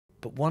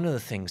But one of the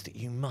things that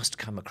you must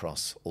come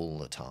across all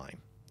the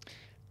time,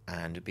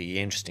 and it'd be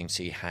interesting to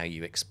see how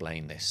you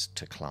explain this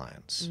to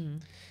clients.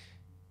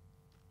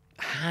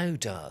 How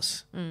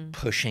does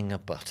pushing a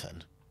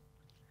button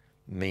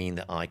mean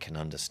that I can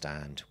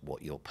understand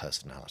what your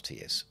personality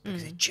is?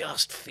 Because it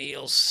just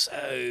feels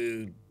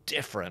so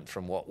different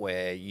from what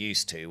we're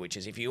used to, which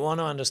is if you want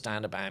to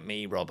understand about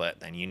me, Robert,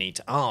 then you need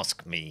to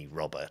ask me,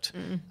 Robert,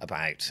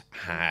 about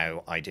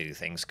how I do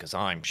things, because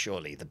I'm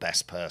surely the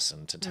best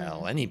person to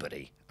tell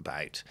anybody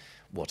about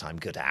what I'm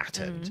good at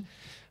and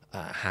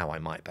how I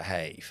might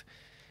behave.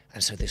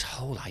 And so this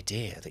whole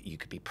idea that you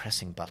could be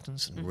pressing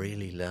buttons and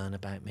really learn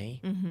about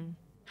me,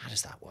 how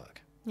does that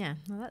work? Yeah,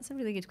 well, that's a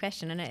really good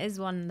question, and it is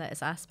one that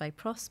is asked by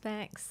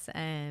prospects.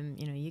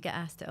 You get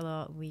asked it a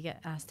lot. We get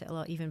asked it a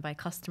lot, even by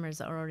customers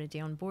that are already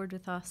on board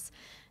with us.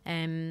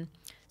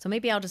 So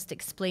maybe I'll just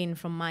explain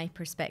from my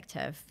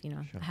perspective,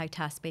 how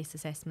task-based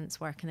assessments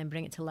work, and then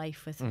bring it to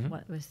life with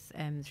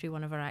through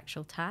one of our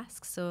actual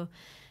tasks. So.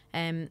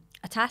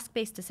 A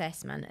task-based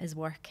assessment is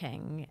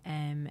working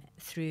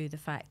through the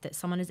fact that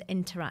someone is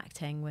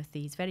interacting with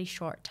these very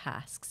short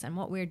tasks. And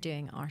what we're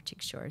doing at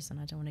Arctic Shores,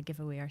 and I don't want to give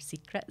away our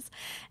secrets,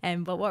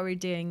 but what we're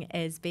doing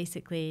is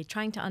basically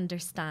trying to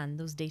understand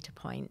those data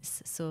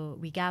points. So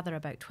we gather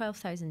about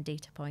 12,000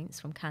 data points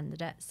from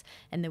candidates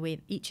in the way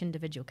each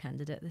individual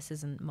candidate, this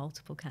isn't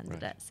multiple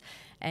candidates,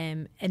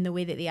 in the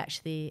way that they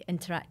actually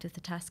interact with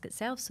the task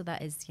itself. So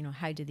that is,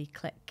 how do they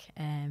click,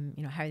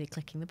 how are they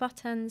clicking the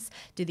buttons?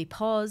 Do they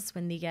pause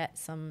when they get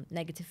some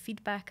negative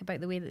feedback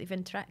about the way that they've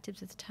interacted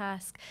with the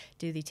task?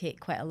 Do they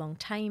take quite a long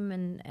time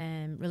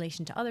in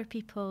relation to other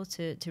people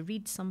to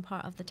read some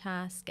part of the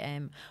task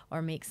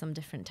or make some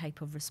different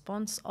type of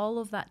response? All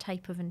of that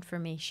type of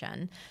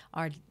information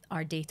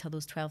our data,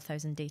 those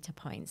 12,000 data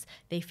points,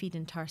 they feed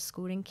into our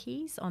scoring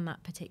keys on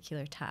that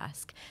particular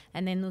task.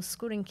 And then those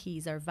scoring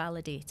keys are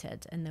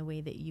validated in the way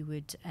that you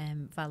would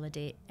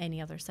validate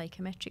any other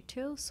psychometric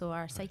tool. So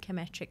our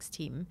psychometrics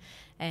team,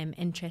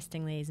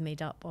 interestingly, is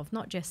made up of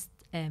not just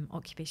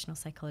occupational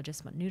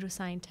psychologists, but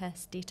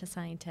neuroscientists, data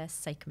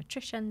scientists,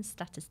 psychometricians,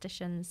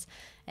 statisticians,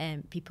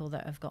 people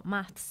that have got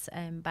maths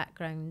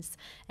backgrounds.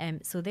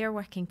 So they're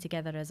working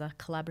together as a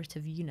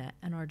collaborative unit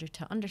in order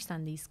to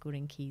understand these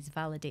scoring keys,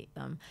 validate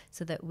them,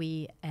 so that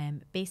we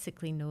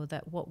basically know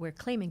that what we're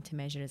claiming to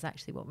measure is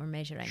actually what we're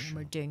measuring, and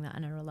we're doing that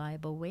in a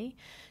reliable way.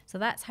 So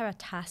that's how a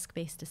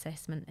task-based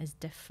assessment is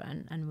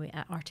different. And we,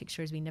 at Arctic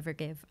Shores, we never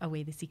give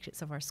away the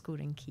secrets of our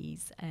scoring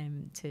keys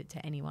to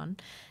anyone.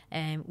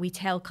 We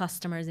tell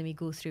customers, and we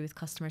go through with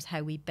customers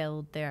how we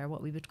build their,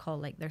 what we would call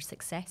like their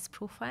success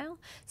profile.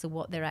 So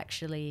what they're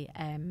actually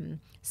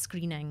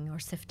screening or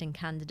sifting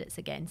candidates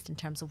against in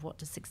terms of what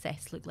does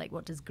success look like,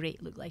 what does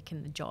great look like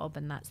in the job,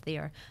 and that's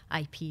their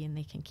IP, and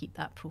they can keep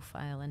that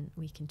profile, and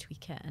we can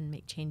tweak it and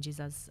make changes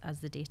as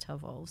the data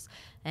evolves.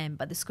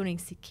 But the scoring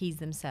keys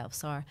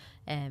themselves are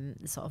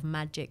the sort of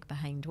magic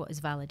behind what is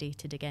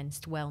validated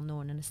against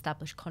well-known and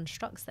established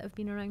constructs that have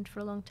been around for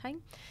a long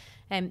time.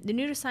 The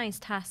neuroscience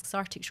tasks,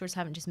 Arctic Shores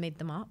haven't just made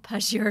them up,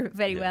 as you're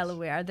very well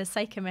aware. The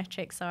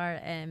psychometrics are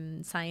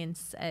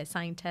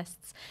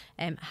scientists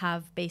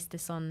have based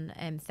this on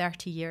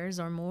 30 years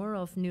or more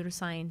of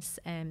neuroscience,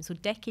 so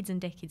decades and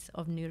decades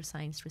of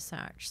neuroscience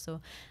research. So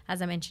as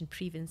I mentioned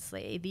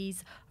previously,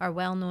 these are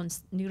well-known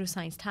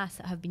neuroscience tasks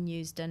that have been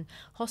used in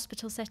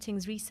hospital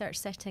settings, research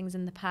settings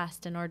in the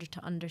past in order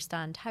to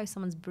understand how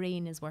someone's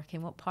brain is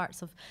working, what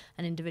parts of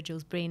an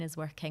individual's brain is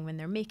working when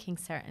they're making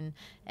certain,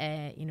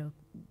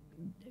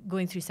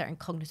 going through certain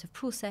cognitive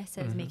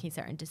processes, making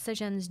certain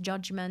decisions,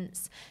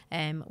 judgments,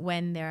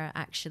 when they're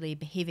actually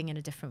behaving in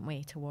a different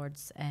way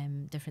towards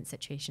different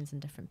situations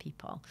and different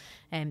people.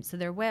 So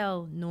they're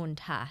well-known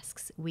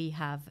tasks. We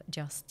have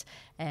just,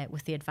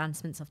 with the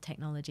advancements of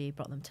technology,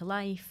 brought them to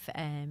life,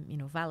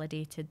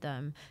 validated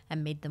them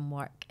and made them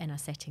work in a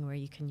setting where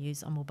you can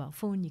use a mobile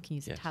phone, you can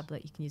use a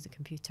tablet, you can use a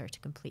computer to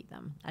complete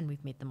them. And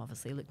we've made them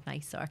obviously look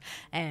nicer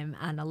and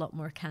a lot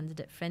more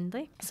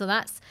candidate-friendly. So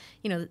that's,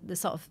 the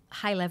sort of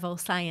high-level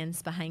science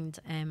behind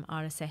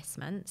our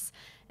assessments.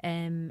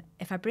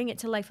 If I bring it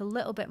to life a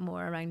little bit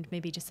more around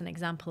maybe just an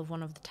example of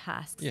one of the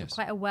tasks, so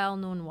quite a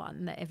well-known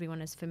one that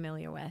everyone is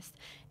familiar with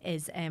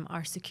is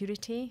our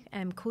security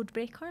code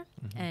breaker.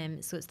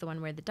 So it's the one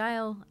where the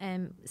dial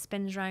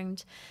spins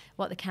round.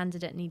 What the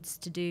candidate needs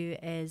to do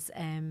is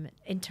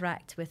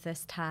interact with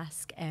this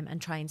task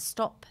and try and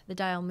stop the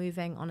dial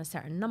moving on a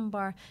certain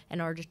number in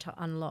order to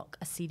unlock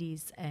a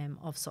series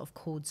of sort of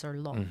codes or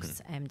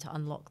locks to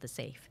unlock the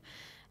safe.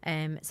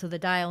 So the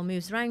dial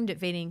moves around at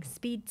varying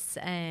speeds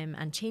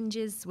and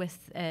changes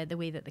with the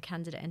way that the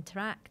candidate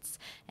interacts,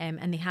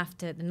 and they have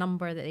to, the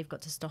number that they've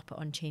got to stop it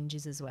on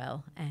changes as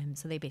well.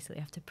 So they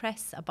basically have to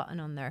press a button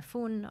on their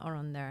phone or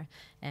on their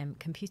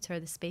computer,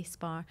 the space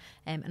bar,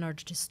 in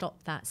order to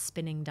stop that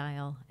spinning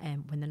dial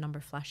when the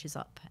number flashes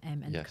up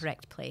in the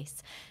correct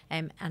place.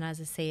 And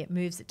as I say, it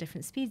moves at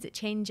different speeds, it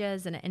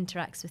changes, and it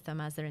interacts with them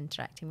as they're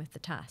interacting with the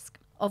task.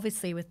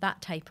 obviously with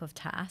that type of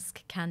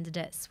task,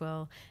 candidates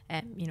will,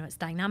 it's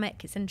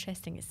dynamic, it's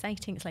interesting,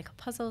 exciting, it's like a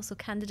puzzle, so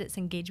candidates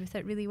engage with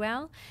it really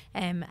well,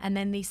 and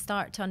then they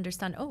start to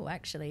understand, oh,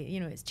 actually,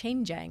 it's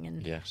changing,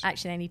 and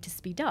actually I need to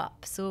speed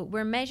up. So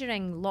we're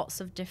measuring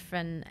lots of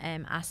different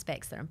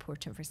aspects that are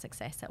important for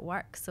success at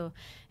work. So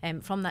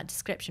from that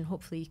description,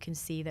 hopefully you can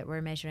see that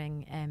we're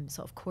measuring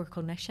sort of core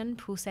cognition,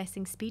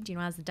 processing speed.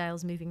 As the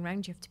dial's moving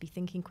around, you have to be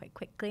thinking quite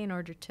quickly in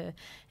order to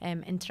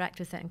interact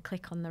with it and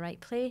click on the right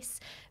place.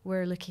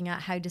 We're looking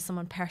at how does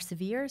someone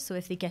persevere. So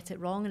if they get it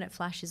wrong and it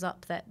flashes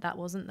up that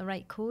wasn't the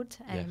right code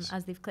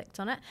as they've clicked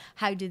on it,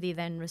 how do they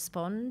then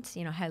respond?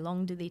 How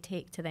long do they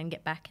take to then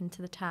get back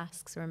into the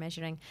task? So we're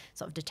measuring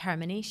sort of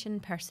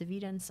determination,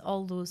 perseverance,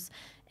 all those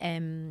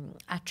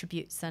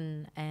attributes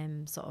and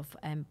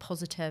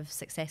positive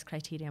success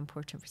criteria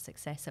important for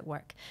success at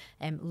work,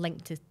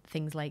 linked to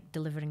things like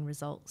delivering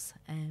results.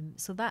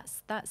 So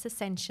that's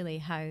essentially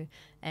how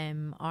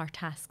our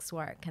tasks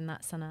work, and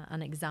that's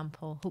an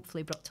example,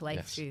 hopefully brought to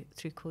life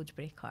through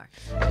Codebreaker.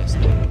 Yes.